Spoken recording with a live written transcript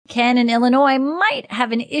Ken in Illinois might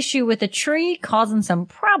have an issue with a tree causing some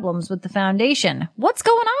problems with the foundation. What's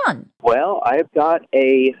going on? Well, I've got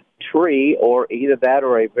a tree, or either that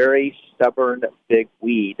or a very stubborn big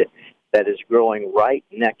weed that is growing right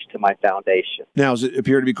next to my foundation. Now, does it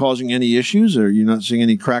appear to be causing any issues, or you're not seeing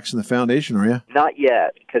any cracks in the foundation, are you? Not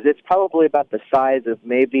yet, because it's probably about the size of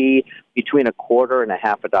maybe between a quarter and a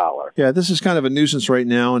half a dollar. Yeah, this is kind of a nuisance right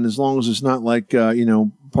now, and as long as it's not like,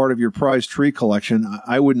 part of your prized tree collection,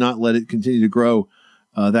 I would not let it continue to grow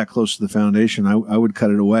that close to the foundation. I would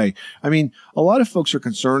cut it away. I mean, a lot of folks are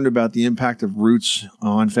concerned about the impact of roots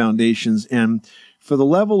on foundations, and for the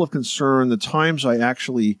level of concern, the times I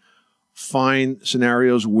actually find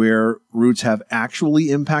scenarios where roots have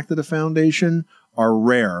actually impacted a foundation are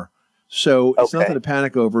rare. So it's nothing to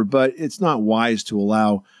panic over, but it's not wise to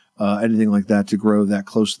allow anything like that to grow that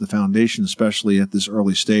close to the foundation, especially at this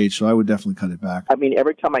early stage. So I would definitely cut it back. I mean,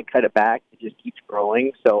 every time I cut it back, it just keeps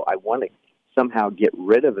growing. So I want to somehow get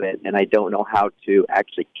rid of it, and I don't know how to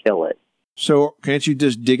actually kill it. So can't you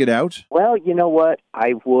just dig it out? Well, you know what?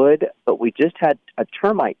 I would, but we just had a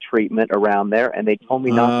termite treatment around there, and they told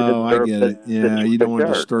me not to disturb I get it. Yeah, you don't want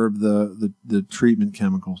to disturb the treatment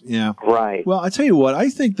chemicals. Yeah. Right. Well, I tell you what, I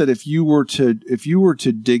think that if you were to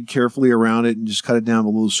dig carefully around it and just cut it down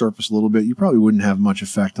below the surface a little bit, you probably wouldn't have much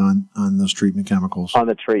effect on those treatment chemicals. On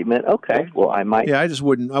the treatment? Okay. Well, I might. Yeah,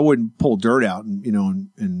 I wouldn't pull dirt out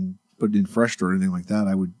and put in fresh dirt or anything like that.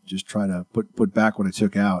 I would just try to put back what I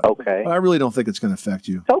took out. Okay. But I really don't think it's going to affect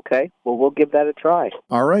you. Okay. Well, we'll give that a try.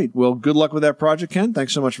 All right. Well, good luck with that project, Ken.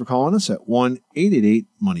 Thanks so much for calling us at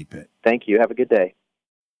 1-888-MONEY-PIT. Thank you. Have a good day.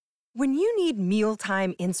 When you need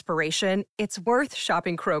mealtime inspiration, it's worth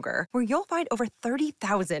shopping Kroger, where you'll find over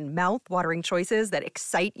 30,000 mouth-watering choices that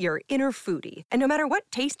excite your inner foodie. And no matter what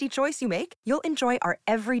tasty choice you make, you'll enjoy our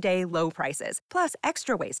everyday low prices, plus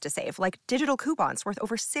extra ways to save, like digital coupons worth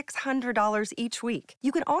over $600 each week.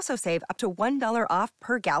 You can also save up to $1 off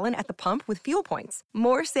per gallon at the pump with fuel points.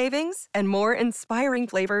 More savings and more inspiring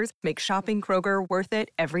flavors make shopping Kroger worth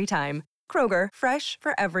it every time. Kroger, fresh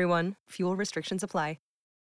for everyone. Fuel restrictions apply.